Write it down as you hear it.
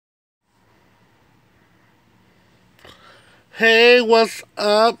Hey, what's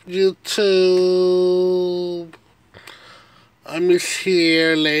up, YouTube? I'm just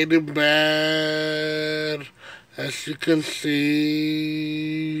here, laid in bed, as you can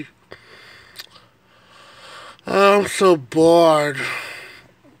see. I'm so bored.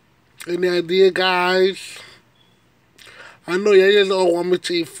 Any idea, guys? I know you just all want me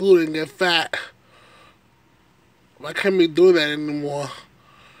to eat food and get fat. I can't be doing that anymore.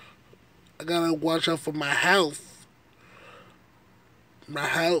 I gotta watch out for my health. My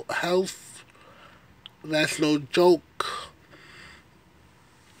health, that's no joke.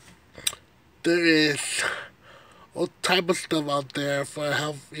 There is all type of stuff out there for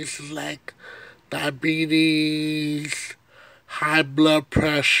health issues like diabetes, high blood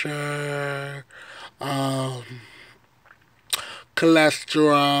pressure, um,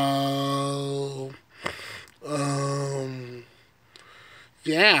 cholesterol,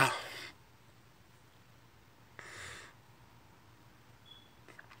 yeah.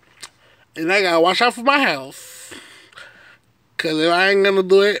 And I gotta watch out for my health. Cause if I ain't gonna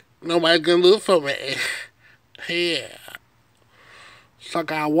do it, nobody's gonna do it for me. Yeah. So I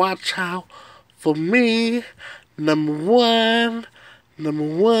gotta watch out for me. Number one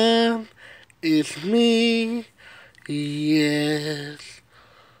is me. Yes.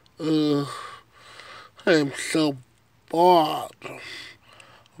 I am so bored. I'm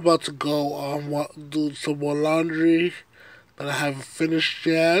about to go do some more laundry that I haven't finished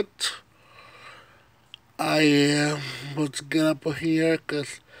yet. I am about to get up here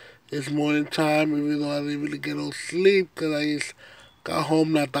because it's morning time, even though I didn't really get no sleep because I just got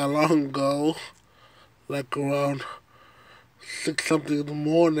home not that long ago, like around 6 something in the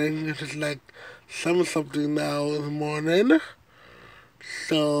morning. It's like 7 something now in the morning.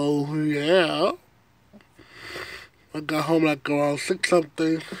 So, yeah. I got home like around 6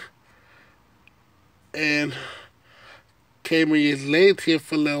 something and came in just laid here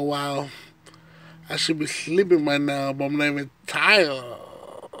for a little while. I should be sleeping by now, but I'm not even tired.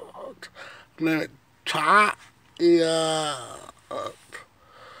 I'm not even tired. I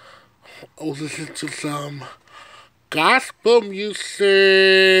was listening to some gospel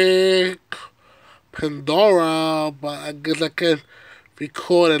music, Pandora, but I guess I can't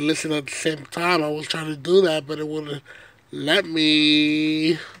record and listen at the same time. I was trying to do that, but it wouldn't let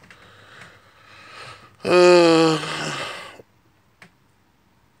me.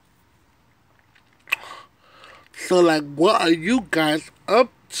 So, like, what are you guys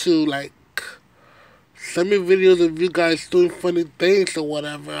up to? Like, send me videos of you guys doing funny things or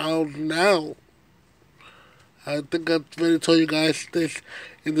whatever. I don't know. I think I already told you guys this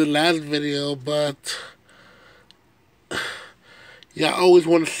in the last video, but y'all always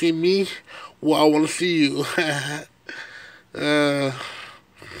want to see me. Well, I want to see you.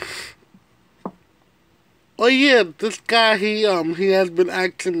 Oh yeah, this guy he has been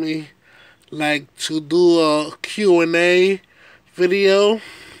asking me like to do a Q&A video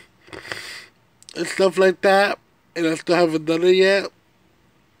and stuff like that, and I still haven't done it yet.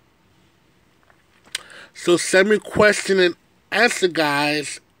 So send me question and answer,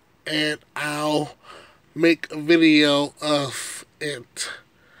 guys, and I'll make a video of it.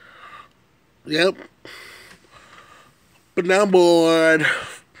 Yep. But now I'm bored.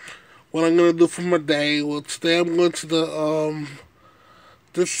 What I'm gonna do for my day? Well, today I'm going to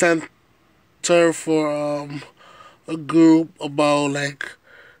the center for a group about like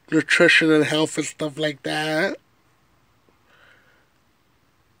nutrition and health and stuff like that.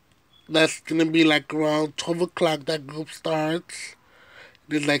 That's gonna be like around 12 o'clock. That group starts.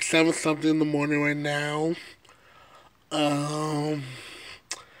 It's like 7 something in the morning right now. And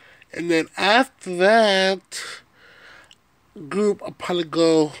then after that group, I'll probably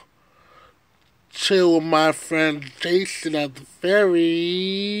go chill with my friend Jason at the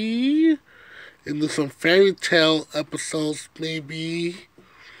ferry and do some fairy tale episodes, maybe.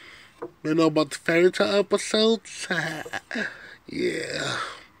 You know about the fairy tale episodes? Yeah.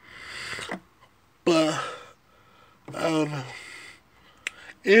 But, I don't know.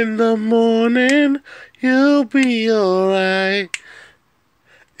 In the morning, you'll be alright.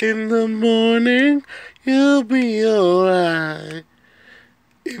 In the morning, you'll be alright.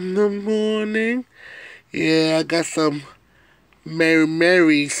 In the morning. Yeah, I got some Mary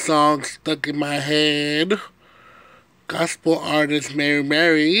Mary songs stuck in my head. Gospel artist Mary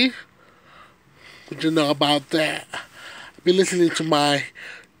Mary. What you know about that? I've been listening to my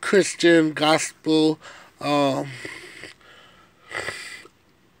Christian gospel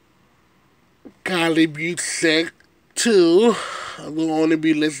godly music too. I will only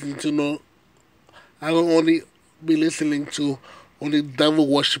be listening to I will only be listening to only devil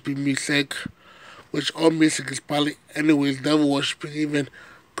worshiping music which all music is probably anyways devil worshiping, even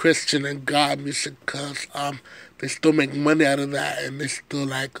Christian and God music, cause they still make money out of that, and they still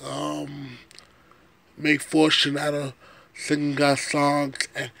like make fortune out of singing God's songs,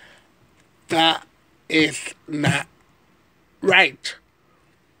 and that is not right.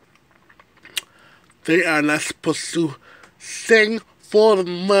 They are not supposed to sing for the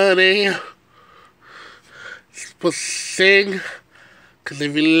money. They're supposed to sing because they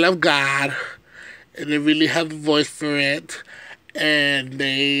really love God and they really have a voice for it. And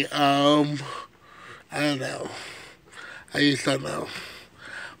they, I don't know. I just don't know.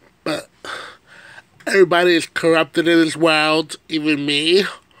 But everybody is corrupted in this world, even me.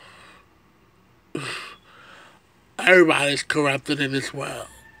 Everybody's corrupted in this world.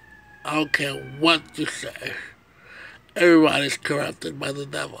 I don't care what you say. Everybody's corrupted by the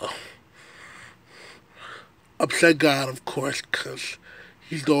devil. Upset God, of course, because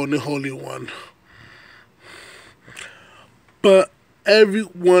he's the only holy one. But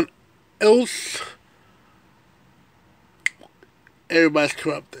everyone else, everybody's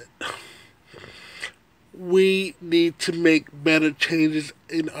corrupted. We need to make better changes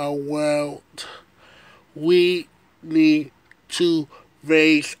in our world. We need to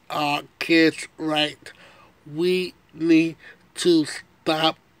raise our kids right. We need to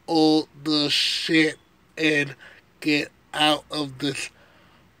stop all the shit and get out of this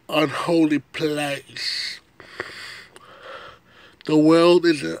unholy place. The world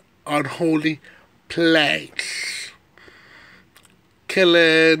is an unholy place.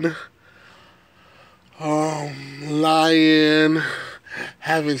 Killing, lying,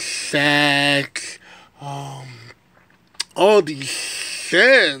 having sex, all these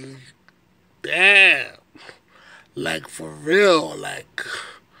sins. Damn. Like, for real, like,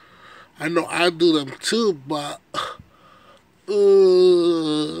 I know I do them too, but,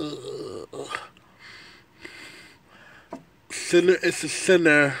 sinner is a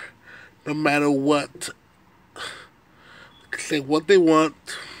sinner, no matter what. They can say what they want,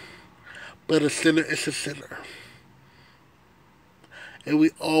 but a sinner is a sinner. And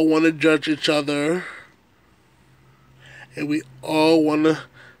we all want to judge each other, and we all want to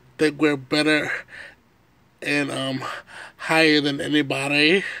think we're better and higher than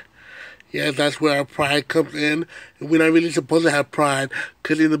anybody. Yes, that's where our pride comes in. And we're not really supposed to have pride,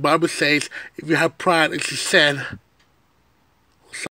 because in the Bible says if you have pride, it's a sin.